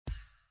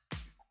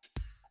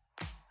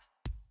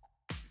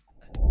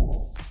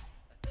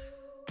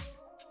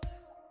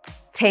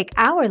Take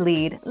our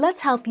lead, let's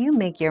help you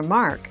make your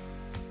mark.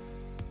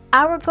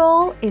 Our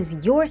goal is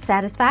your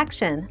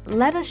satisfaction.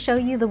 Let us show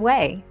you the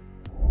way.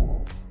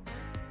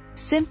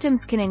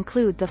 Symptoms can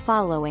include the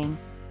following: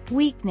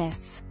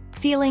 weakness,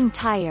 feeling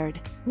tired,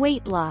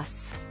 weight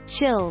loss,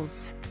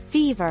 chills,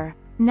 fever,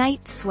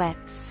 night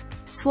sweats,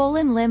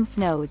 swollen lymph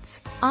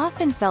nodes,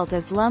 often felt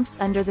as lumps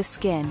under the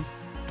skin,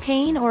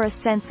 pain or a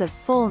sense of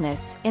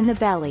fullness in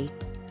the belly.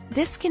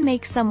 This can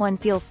make someone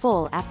feel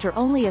full after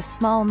only a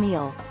small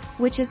meal,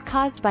 which is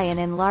caused by an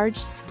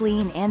enlarged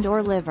spleen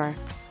and/or liver.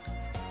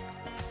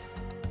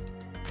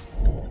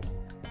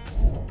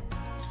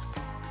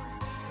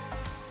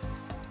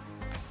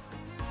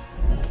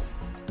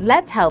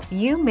 Let's help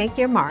you make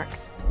your mark.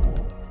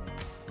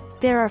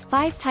 There are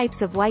 5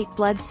 types of white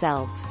blood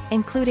cells,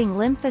 including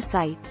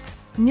lymphocytes,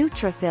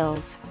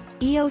 neutrophils,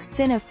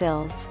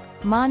 eosinophils,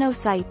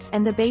 monocytes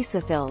and the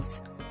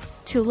basophils.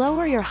 To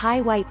lower your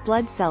high white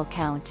blood cell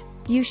count,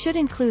 you should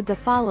include the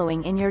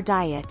following in your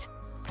diet: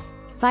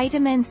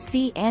 vitamin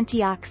C,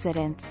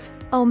 antioxidants,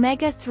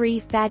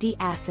 omega-3 fatty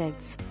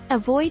acids.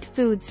 Avoid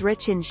foods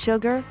rich in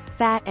sugar,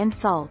 fat and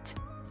salt.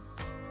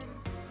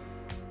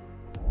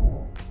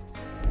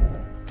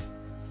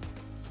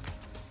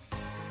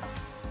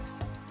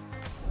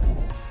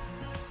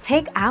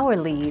 Take our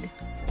lead.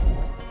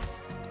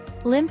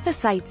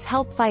 Lymphocytes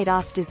help fight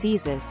off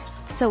diseases,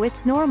 so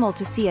it's normal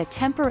to see a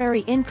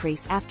temporary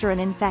increase after an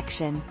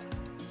infection.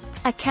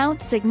 A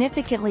count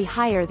significantly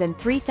higher than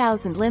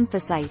 3,000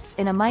 lymphocytes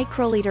in a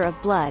microliter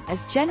of blood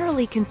is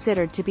generally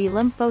considered to be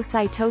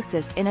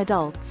lymphocytosis in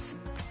adults.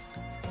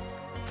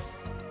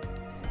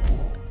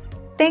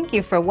 Thank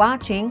you for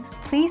watching.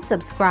 Please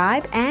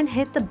subscribe and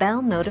hit the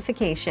bell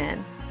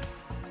notification.